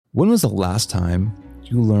When was the last time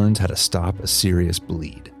you learned how to stop a serious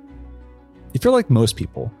bleed? If you're like most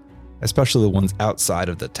people, especially the ones outside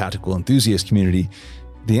of the tactical enthusiast community,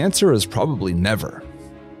 the answer is probably never.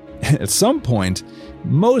 At some point,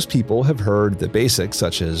 most people have heard the basics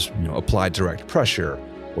such as, apply direct pressure,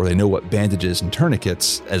 or they know what bandages and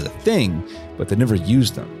tourniquets as a thing, but they never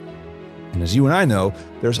used them. And as you and I know,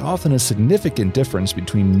 there's often a significant difference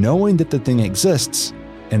between knowing that the thing exists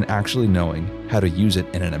and actually knowing how to use it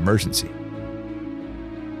in an emergency.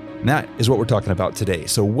 And that is what we're talking about today.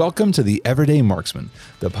 So welcome to The Everyday Marksman,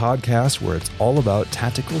 the podcast where it's all about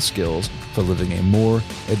tactical skills for living a more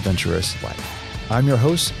adventurous life. I'm your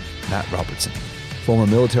host, Matt Robertson, former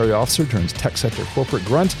military officer turned tech sector corporate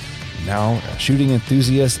grunt, now a shooting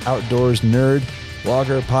enthusiast, outdoors nerd,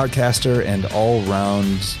 blogger, podcaster, and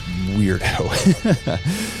all-round weirdo.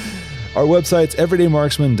 Our website's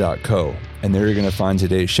everydaymarksman.co, and there you're going to find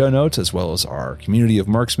today's show notes, as well as our community of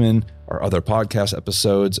marksmen, our other podcast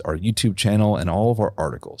episodes, our YouTube channel, and all of our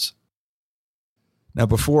articles. Now,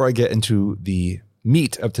 before I get into the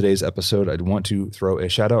meat of today's episode, I'd want to throw a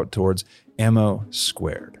shout out towards Ammo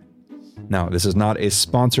Squared. Now, this is not a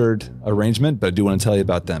sponsored arrangement, but I do want to tell you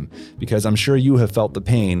about them, because I'm sure you have felt the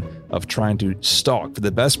pain of trying to stalk for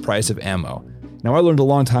the best price of ammo. Now, I learned a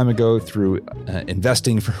long time ago through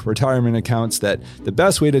investing for retirement accounts that the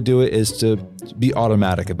best way to do it is to be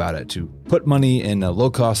automatic about it, to put money in a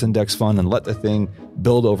low-cost index fund and let the thing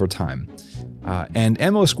build over time. And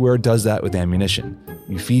Ammo Squared does that with ammunition.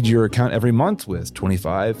 You feed your account every month with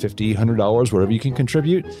 $25, $50, $100, whatever you can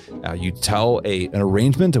contribute. You tell an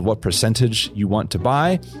arrangement of what percentage you want to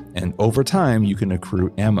buy, and over time, you can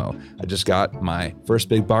accrue ammo. I just got my first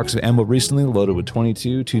big box of ammo recently, loaded with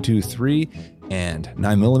 22, 223, and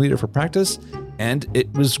 9mm for practice, and it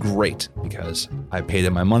was great because I paid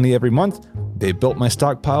them my money every month. They built my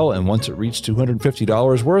stockpile, and once it reached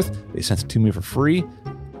 $250 worth, they sent it to me for free.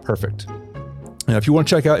 Perfect. Now, if you want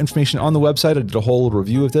to check out information on the website, I did a whole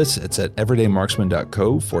review of this. It's at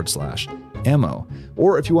everydaymarksman.co/ammo.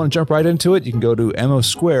 Or if you want to jump right into it, you can go to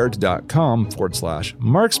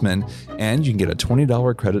ammosquared.com/marksman, and you can get a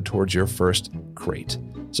 $20 credit towards your first crate.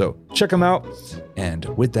 So check them out. And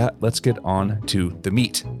with that, let's get on to the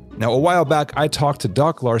meat. Now, a while back, I talked to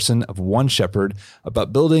Doc Larson of One Shepherd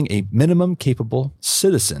about building a minimum capable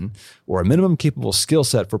citizen, or a minimum capable skill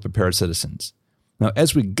set for prepared citizens. Now,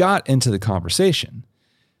 as we got into the conversation,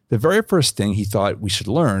 the very first thing he thought we should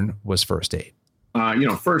learn was first aid.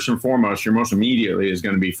 First and foremost, your most immediately is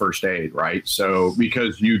going to be first aid, right? So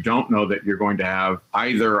because you don't know that you're going to have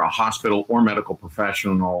either a hospital or medical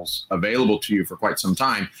professionals available to you for quite some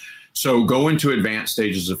time. So go into advanced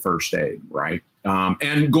stages of first aid, right?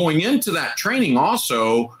 And going into that training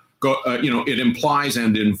also, it implies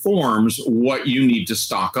and informs what you need to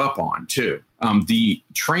stock up on too. The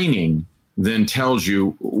training then tells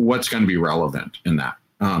you what's going to be relevant in that.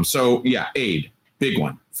 Aid, big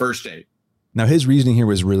one, first aid. Now, his reasoning here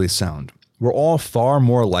was really sound. We're all far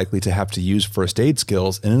more likely to have to use first aid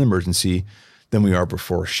skills in an emergency than we are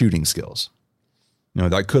before shooting skills.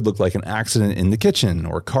 That could look like an accident in the kitchen,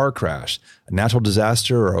 or a car crash, a natural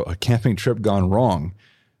disaster, or a camping trip gone wrong.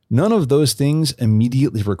 None of those things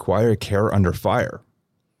immediately require care under fire,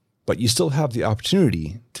 but you still have the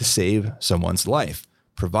opportunity to save someone's life,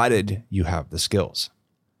 provided you have the skills.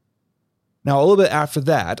 Now, a little bit after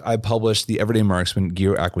that, I published the Everyday Marksman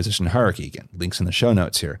Gear Acquisition Hierarchy. Again, links in the show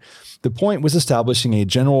notes here. The point was establishing a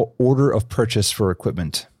general order of purchase for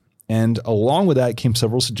equipment, and along with that came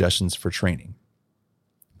several suggestions for training.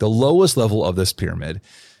 The lowest level of this pyramid,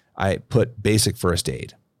 I put basic first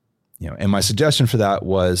aid. And my suggestion for that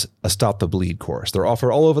was a Stop the Bleed course. They're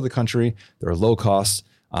offered all over the country. They're low cost.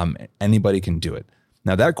 Anybody can do it.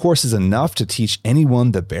 Now, that course is enough to teach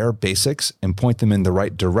anyone the bare basics and point them in the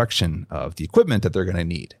right direction of the equipment that they're going to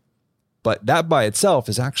need. But that by itself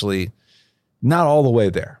is actually not all the way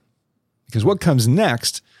there, because what comes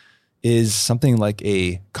next is something like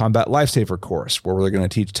a combat lifesaver course, where they're going to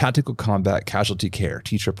teach tactical combat casualty care,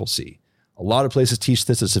 TCCC. A lot of places teach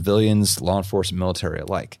this to civilians, law enforcement, military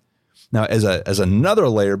alike. Now, as another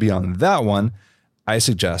layer beyond that one, I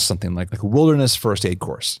suggest something like a wilderness first aid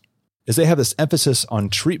course, is they have this emphasis on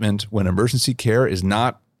treatment when emergency care is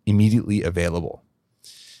not immediately available.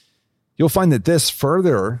 You'll find that this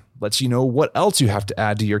further lets you know what else you have to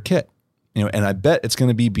add to your kit. And I bet it's going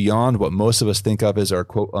to be beyond what most of us think of as our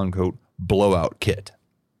quote unquote blowout kit.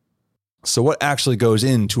 So what actually goes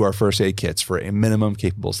into our first aid kits for a minimum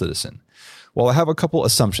capable citizen? Well, I have a couple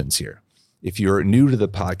assumptions here. If you're new to the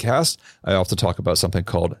podcast, I also talk about something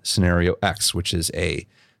called Scenario X, which is a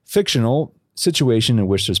fictional situation in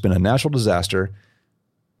which there's been a natural disaster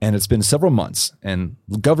And it's been several months, and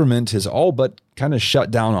the government has all but kind of shut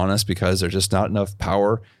down on us because there's just not enough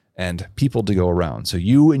power and people to go around. So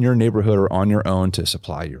you and your neighborhood are on your own to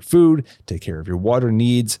supply your food, take care of your water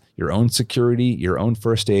needs, your own security, your own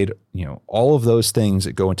first aid, all of those things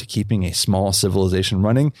that go into keeping a small civilization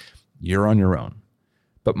running. You're on your own.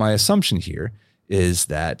 But my assumption here is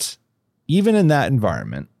that even in that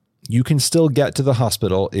environment, you can still get to the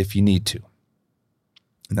hospital if you need to.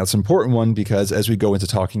 And that's an important one because as we go into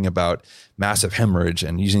talking about massive hemorrhage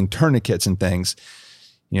and using tourniquets and things,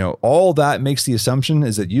 all that makes the assumption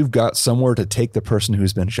is that you've got somewhere to take the person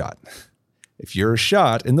who's been shot. If you're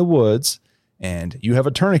shot in the woods and you have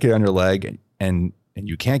a tourniquet on your leg and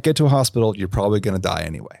you can't get to a hospital, you're probably going to die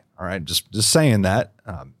anyway. All right. Just saying that.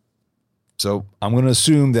 So I'm going to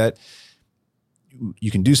assume that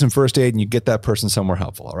you can do some first aid and you get that person somewhere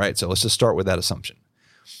helpful. All right. So let's just start with that assumption.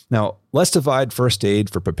 Now, let's divide first aid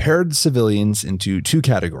for prepared civilians into two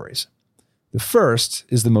categories. The first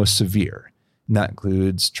is the most severe. And that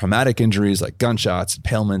includes traumatic injuries like gunshots,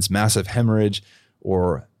 impalements, massive hemorrhage,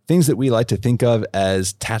 or things that we like to think of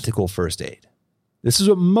as tactical first aid. This is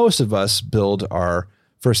what most of us build our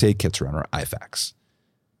first aid kits around, our IFAKs.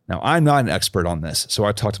 Now, I'm not an expert on this, so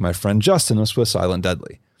I talked to my friend Justin of Swiss Silent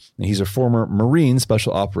Deadly. And he's a former Marine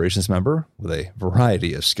Special Operations member with a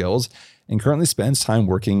variety of skills and currently spends time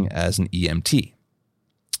working as an EMT.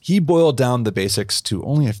 He boiled down the basics to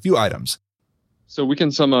only a few items. So we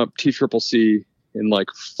can sum up TCCC in like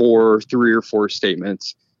 3 or 4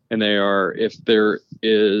 statements. And they are, if there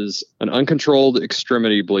is an uncontrolled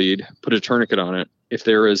extremity bleed, put a tourniquet on it. If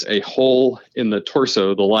there is a hole in the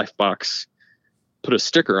torso, the life box, put a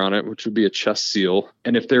sticker on it, which would be a chest seal.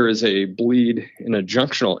 And if there is a bleed in a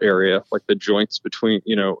junctional area, like the joints between,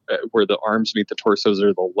 where the arms meet the torsos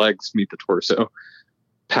or the legs meet the torso,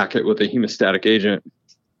 pack it with a hemostatic agent.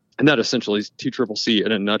 And that essentially is TCCC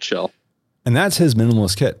in a nutshell. And that's his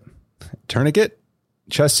minimalist kit: tourniquet,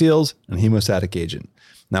 chest seals, and hemostatic agent.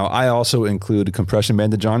 Now, I also include a compression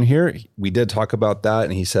bandage on here. We did talk about that,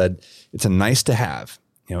 and he said it's a nice to have.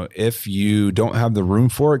 If you don't have the room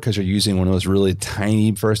for it because you're using one of those really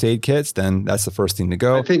tiny first aid kits, then that's the first thing to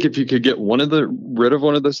go. I think if you could get rid of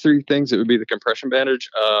one of those 3 things, it would be the compression bandage.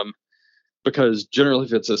 Because generally,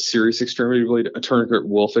 if it's a serious extremity bleed, a tourniquet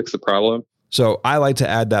will fix the problem. So I like to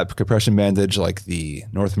add that compression bandage like the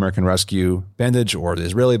North American Rescue bandage or the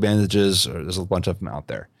Israeli bandages, or there's a bunch of them out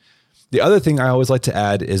there. The other thing I always like to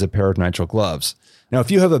add is a pair of nitrile gloves. Now, if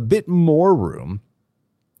you have a bit more room,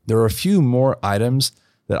 there are a few more items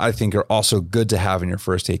that I think are also good to have in your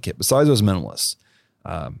first aid kit besides those minimalists.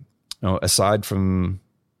 Aside from,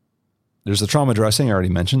 there's the trauma dressing I already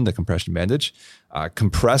mentioned, the compression bandage,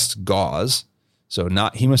 compressed gauze. So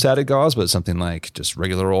not hemostatic gauze, but something like just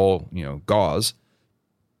regular old, gauze,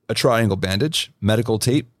 a triangle bandage, medical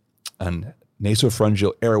tape, a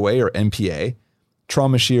nasopharyngeal airway or NPA,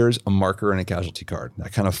 trauma shears, a marker, and a casualty card.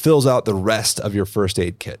 That kind of fills out the rest of your first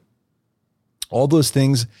aid kit. All those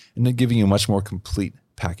things end up giving you a much more complete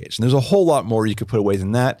package. And there's a whole lot more you could put away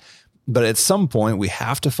than that. But at some point, we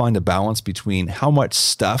have to find a balance between how much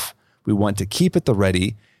stuff we want to keep at the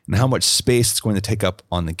ready and how much space it's going to take up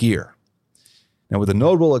on the gear. Now, with the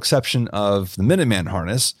notable exception of the Minuteman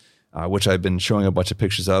harness, which I've been showing a bunch of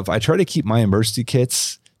pictures of, I try to keep my emergency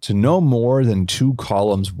kits to no more than 2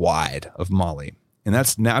 columns wide of MOLLE. And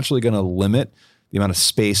that's naturally going to limit the amount of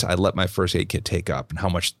space I let my first aid kit take up and how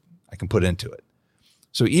much I can put into it.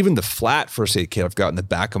 So even the flat first aid kit I've got in the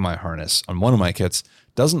back of my harness on one of my kits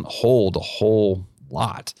doesn't hold a whole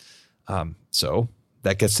lot. So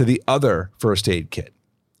that gets to the other first aid kit,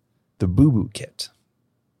 the boo-boo kit.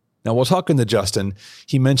 Now, while talking to Justin,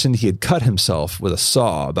 he mentioned he had cut himself with a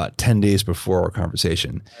saw about 10 days before our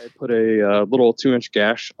conversation. I put a little 2-inch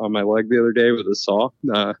gash on my leg the other day with a saw,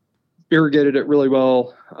 irrigated it really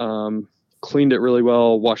well, cleaned it really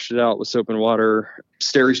well, washed it out with soap and water,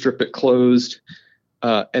 steri-stripped it closed.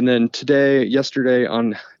 And then yesterday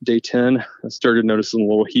on day 10, I started noticing a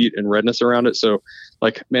little heat and redness around it. So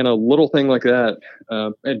a little thing like that,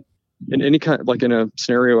 and in any kind, like in a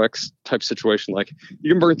scenario X type situation, like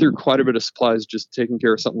you can burn through quite a bit of supplies just taking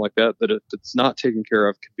care of something like that, that if it's not taken care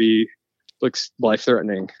of could be like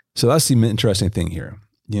life-threatening. So that's the interesting thing here.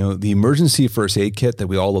 The emergency first aid kit that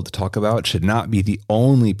we all love to talk about should not be the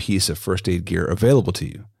only piece of first aid gear available to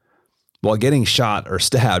you. While getting shot or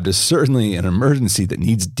stabbed is certainly an emergency that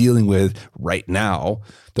needs dealing with right now,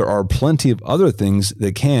 there are plenty of other things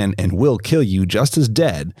that can and will kill you just as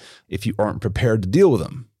dead if you aren't prepared to deal with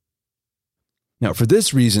them. Now, for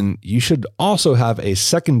this reason, you should also have a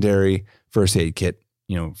secondary first aid kit,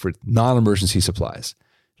 for non-emergency supplies,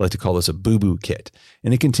 I like to call this a boo-boo kit.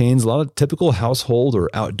 And it contains a lot of typical household or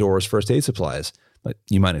outdoors first aid supplies like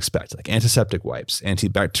you might expect, like antiseptic wipes,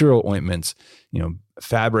 antibacterial ointments,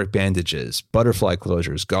 fabric bandages, butterfly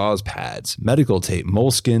closures, gauze pads, medical tape,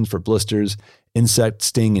 moleskins for blisters, insect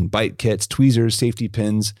sting and bite kits, tweezers, safety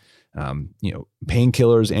pins,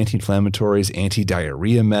 painkillers, anti-inflammatories,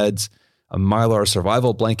 anti-diarrhea meds, a Mylar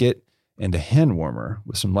survival blanket, and a hand warmer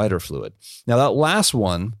with some lighter fluid. Now that last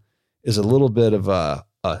one is a little bit of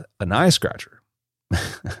an eye scratcher. A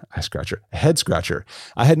head scratcher.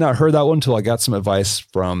 I had not heard that one until I got some advice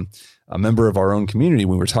from a member of our own community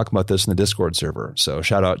when we were talking about this in the Discord server. So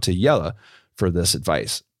shout out to Yella for this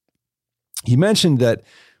advice. He mentioned that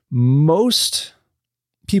most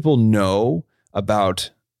people know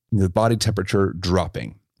about the body temperature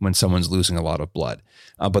dropping when someone's losing a lot of blood.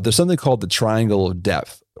 But there's something called the triangle of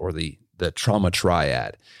depth, or the trauma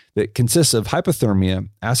triad, that consists of hypothermia,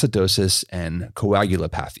 acidosis, and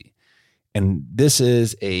coagulopathy. And this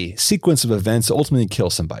is a sequence of events that ultimately kill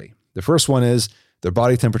somebody. The first one is their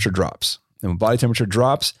body temperature drops. And when body temperature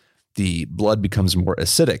drops, the blood becomes more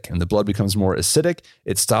acidic. And the blood becomes more acidic,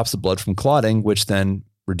 it stops the blood from clotting, which then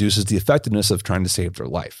reduces the effectiveness of trying to save their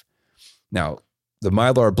life. Now, the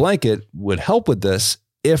Mylar blanket would help with this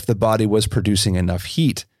if the body was producing enough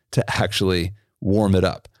heat to actually warm it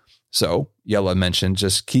up. So Yella mentioned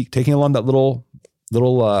just keep taking along that little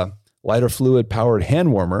lighter fluid powered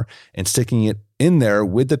hand warmer and sticking it in there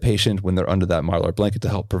with the patient when they're under that Mylar blanket to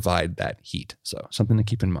help provide that heat. So something to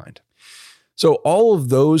keep in mind. So all of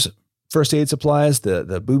those first aid supplies,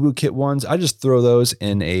 the boo-boo kit ones, I just throw those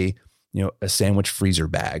in a sandwich freezer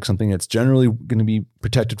bag, something that's generally going to be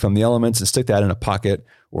protected from the elements, and stick that in a pocket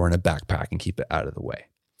or in a backpack and keep it out of the way.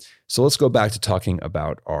 So let's go back to talking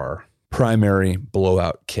about our primary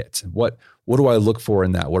blowout kit. What do I look for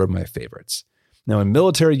in that? What are my favorites? Now, in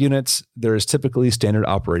military units, there is typically standard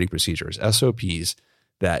operating procedures, SOPs,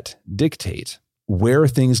 that dictate where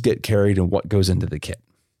things get carried and what goes into the kit.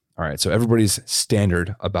 All right, so everybody's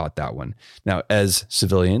standard about that one. Now, as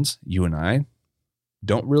civilians, you and I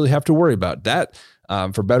don't really have to worry about that,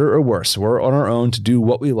 for better or worse. We're on our own to do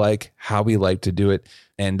what we like, how we like to do it.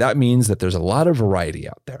 And that means that there's a lot of variety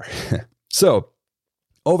out there. So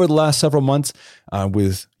over the last several months,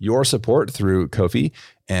 with your support through Ko-fi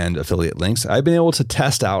and affiliate links, I've been able to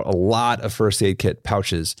test out a lot of first aid kit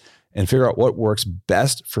pouches and figure out what works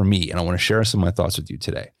best for me. And I want to share some of my thoughts with you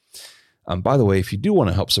today. By the way, if you do want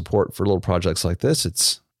to help support for little projects like this,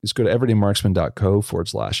 just go to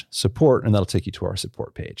everydaymarksman.co/support, and that'll take you to our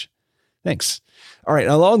support page. Thanks. All right.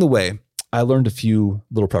 Along the way, I learned a few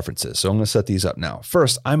little preferences. So I'm going to set these up now.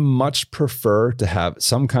 First, I much prefer to have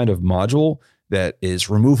some kind of module that is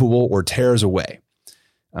removable or tears away.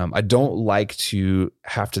 I don't like to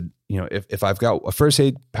have to, if I've got a first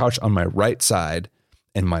aid pouch on my right side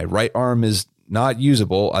and my right arm is not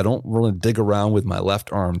usable, I don't really dig around with my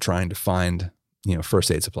left arm trying to find, first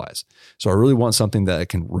aid supplies. So I really want something that I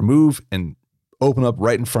can remove and open up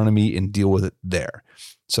right in front of me and deal with it there.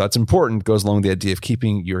 So that's important. It goes along with the idea of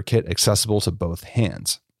keeping your kit accessible to both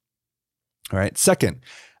hands. All right. Second,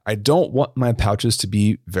 I don't want my pouches to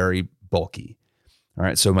be very bulky. All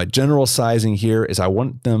right. So my general sizing here is I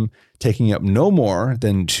want them taking up no more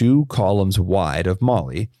than 2 columns wide of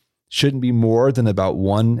MOLLE, shouldn't be more than about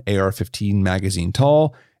 1 AR-15 magazine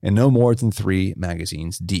tall, and no more than 3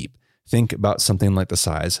 magazines deep. Think about something like the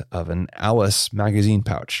size of an Alice magazine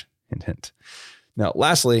pouch. Hint, hint. Now,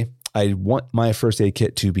 lastly, I want my first aid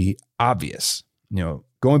kit to be obvious.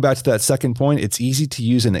 Going back to that second point, it's easy to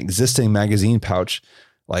use an existing magazine pouch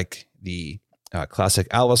like the classic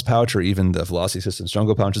Alice pouch or even the Velocity Systems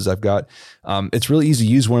Jungle pouches I've got. It's really easy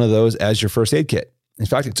to use one of those as your first aid kit. In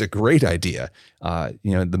fact, it's a great idea.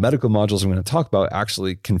 The medical modules I'm going to talk about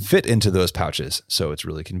actually can fit into those pouches, so it's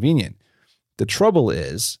really convenient. The trouble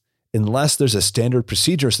is, unless there's a standard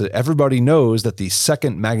procedure so that everybody knows that the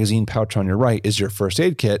second magazine pouch on your right is your first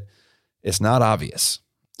aid kit, it's not obvious.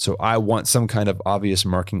 So I want some kind of obvious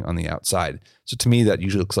marking on the outside. So to me, that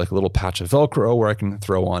usually looks like a little patch of Velcro where I can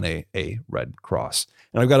throw on a red cross.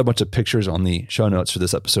 And I've got a bunch of pictures on the show notes for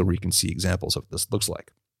this episode where you can see examples of what this looks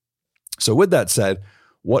like. So with that said,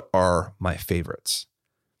 what are my favorites?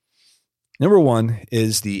 Number 1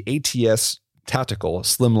 is the ATS Tactical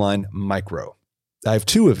Slimline Micro. I have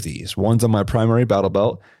 2 of these. One's on my primary battle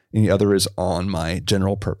belt and the other is on my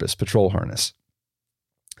general purpose patrol harness.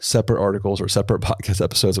 Separate articles or separate podcast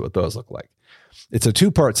episodes of what those look like. It's a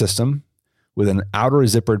 2-part system with an outer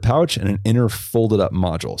zippered pouch and an inner folded up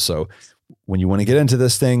module. So when you want to get into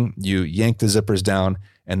this thing, you yank the zippers down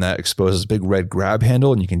and that exposes a big red grab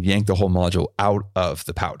handle and you can yank the whole module out of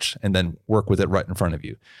the pouch and then work with it right in front of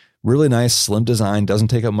you. Really nice, slim design, doesn't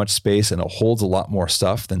take up much space, and it holds a lot more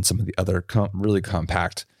stuff than some of the other really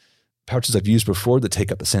compact pouches I've used before that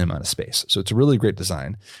take up the same amount of space. So it's a really great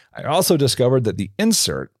design. I also discovered that the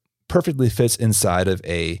insert perfectly fits inside of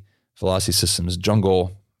a Velocity Systems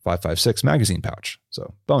Jungle 556 magazine pouch.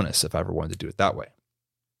 So bonus if I ever wanted to do it that way.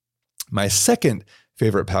 My second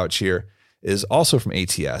favorite pouch here is also from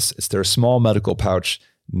ATS. It's their small medical pouch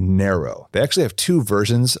Narrow. They actually have two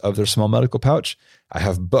versions of their small medical pouch. I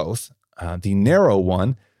have both. The Narrow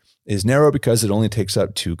one is narrow because it only takes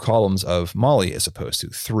up 2 columns of MOLLE as opposed to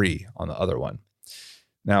 3 on the other one.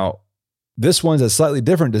 Now, this one's a slightly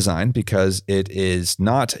different design because it is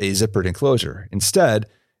not a zippered enclosure. Instead,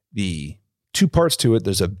 the 2 parts to it,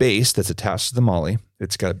 there's a base that's attached to the MOLLE.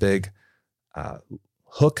 It's got a big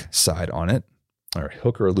hook side on it, or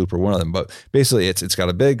hook or a loop or one of them, but basically it's got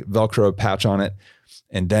a big Velcro patch on it.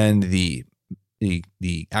 And then the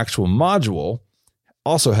actual module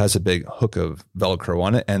also has a big hook of Velcro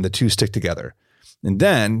on it, and the 2 stick together. And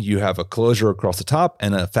then you have a closure across the top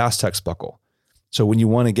and a Fastex buckle. So when you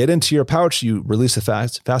want to get into your pouch, you release the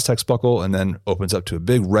Fastex buckle and then opens up to a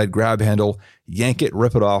big red grab handle, yank it,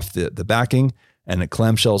 rip it off the backing, and the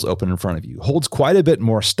clamshells open in front of you. Holds quite a bit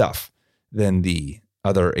more stuff than the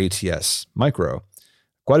other ATS Micro.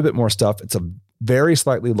 Quite a bit more stuff. It's a very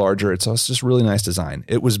slightly larger. It's also just really nice design.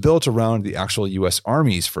 It was built around the actual U.S.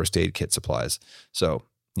 Army's first aid kit supplies. So,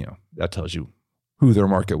 that tells you who their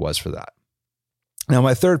market was for that. Now,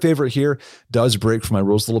 my third favorite here does break from my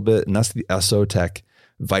rules a little bit, and that's the ESOTech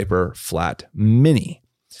Viper Flat Mini.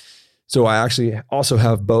 So I actually also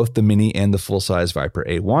have both the Mini and the full-size Viper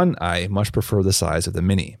A1. I much prefer the size of the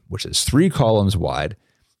Mini, which is 3 columns wide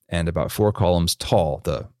and about 4 columns tall.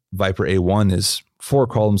 The Viper A1 is 4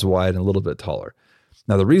 columns wide and a little bit taller.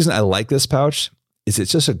 Now, the reason I like this pouch is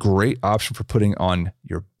it's just a great option for putting on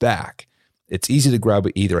your back. It's easy to grab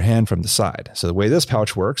with either hand from the side. So the way this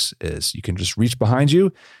pouch works is you can just reach behind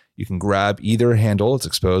you. You can grab either handle. It's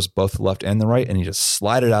exposed, both the left and the right, and you just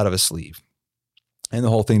slide it out of a sleeve. And the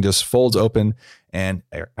whole thing just folds open and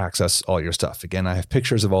access all your stuff. Again, I have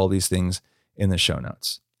pictures of all these things in the show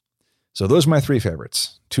notes. So those are my 3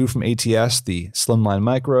 favorites. 2 from ATS, the Slimline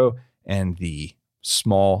Micro, and the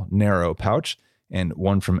small narrow pouch, and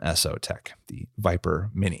 1 from ESOTech, the Viper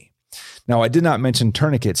Mini. Now, I did not mention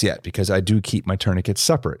tourniquets yet because I do keep my tourniquets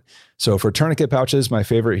separate. So for tourniquet pouches, my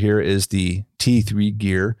favorite here is the T3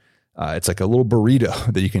 Gear. It's like a little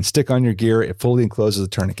burrito that you can stick on your gear. It fully encloses the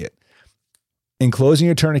tourniquet. Enclosing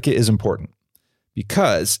your tourniquet is important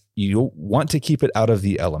because you want to keep it out of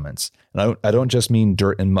the elements. And I don't just mean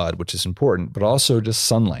dirt and mud, which is important, but also just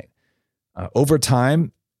sunlight. Over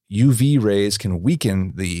time, UV rays can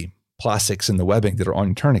weaken the plastics and the webbing that are on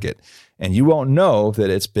your tourniquet, and you won't know that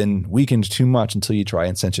it's been weakened too much until you try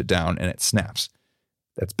and cinch it down and it snaps.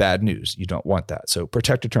 That's bad news. You don't want that. So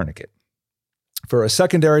protect your tourniquet. For a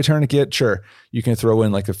secondary tourniquet, sure, you can throw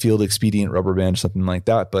in like a Field Expedient rubber band or something like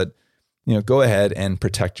that, but go ahead and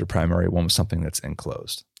protect your primary one with something that's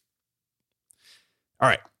enclosed. All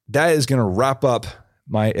right, that is going to wrap up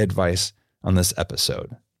my advice on this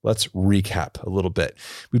episode. Let's recap a little bit.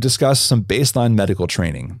 We've discussed some baseline medical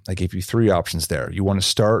training. I gave you 3 options there. You want to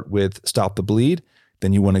start with Stop the Bleed,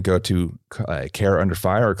 then you want to go to Care Under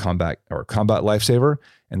Fire or Combat Lifesaver,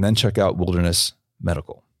 and then check out Wilderness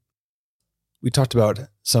Medical. We talked about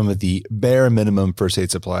some of the bare minimum first aid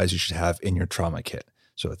supplies you should have in your trauma kit.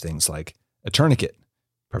 So things like a tourniquet,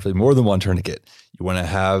 preferably more than 1 tourniquet. You want to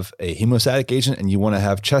have a hemostatic agent, and you want to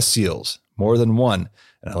have chest seals, more than 1,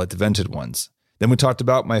 and I like the vented ones. Then we talked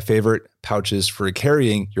about my favorite pouches for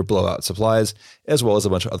carrying your blowout supplies, as well as a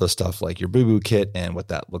bunch of other stuff like your boo-boo kit and what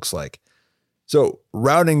that looks like. So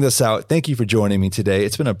rounding this out, thank you for joining me today.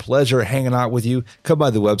 It's been a pleasure hanging out with you. Come by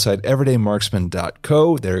the website,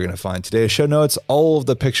 everydaymarksman.co. There you're going to find today's show notes, all of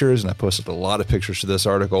the pictures, and I posted a lot of pictures to this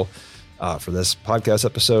article for this podcast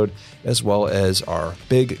episode, as well as our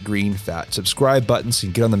big green fat subscribe button so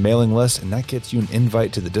you can get on the mailing list, and that gets you an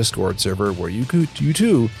invite to the Discord server where you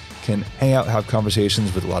too can hang out, have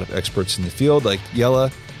conversations with a lot of experts in the field like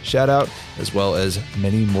Yella, shout out, as well as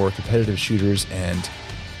many more competitive shooters and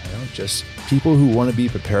just people who want to be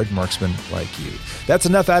prepared marksmen like you. That's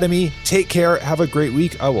enough out of me. Take care. Have a great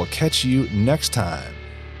week. I will catch you next time.